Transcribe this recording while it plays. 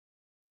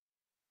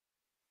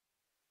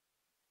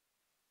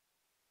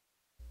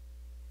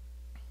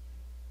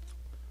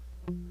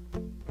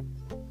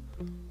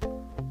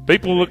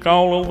People look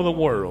all over the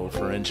world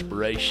for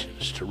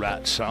inspirations to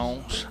write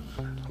songs.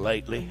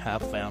 Lately,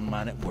 I've found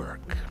mine at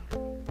work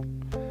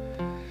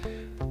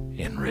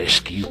in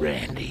Rescue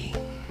Randy.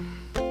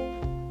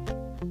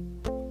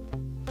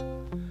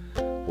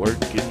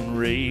 Working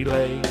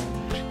relays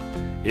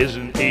is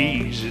an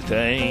easy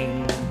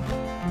thing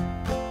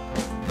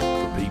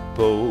for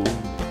people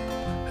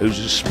who's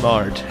as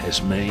smart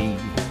as me.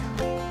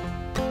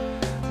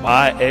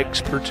 My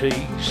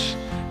expertise,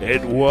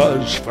 it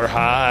was for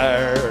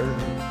hire.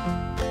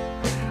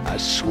 I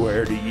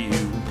swear to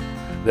you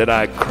that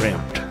I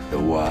crimped the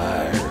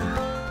wire.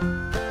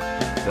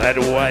 That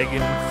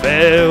wagon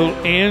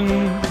fell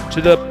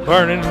into the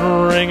burning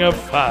ring of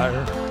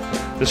fire.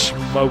 The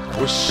smoke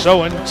was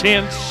so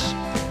intense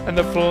and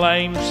the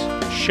flames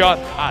shot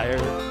higher,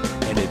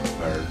 and it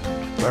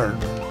burned,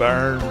 burned,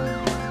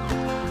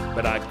 burned.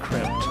 But I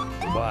crimped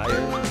the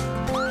wire.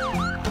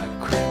 I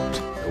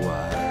crimped the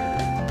wire.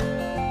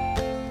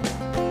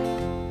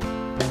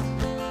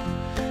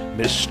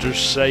 Mr.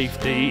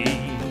 Safety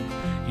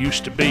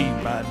used to be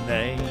my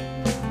name,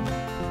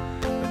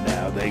 but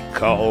now they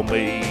call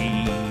me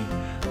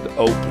the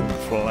open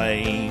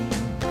flame.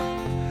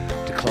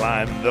 To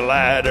climb the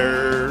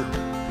ladder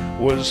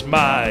was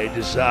my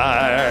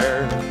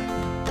desire,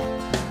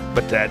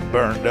 but that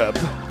burned up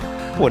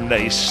when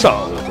they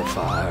saw the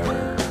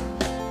fire.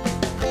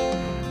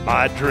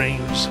 My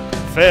dreams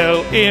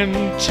fell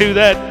into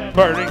that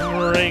burning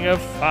ring of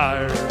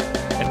fire,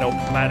 and no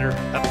matter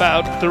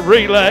about the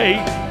relay,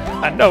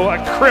 I know I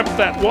crimped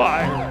that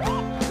wire.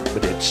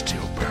 But it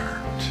still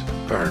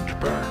burned, burned,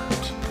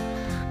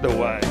 burned. The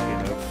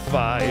wagon of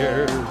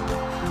fire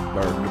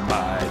burned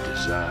my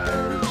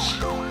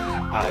desires.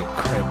 I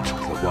crimped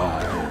the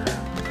wire.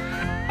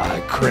 I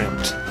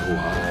crimped the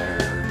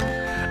wire.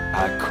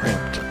 I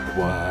crimped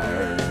the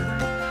wire.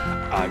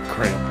 I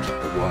crimped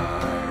the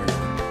wire.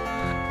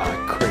 I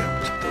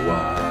crimped the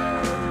wire.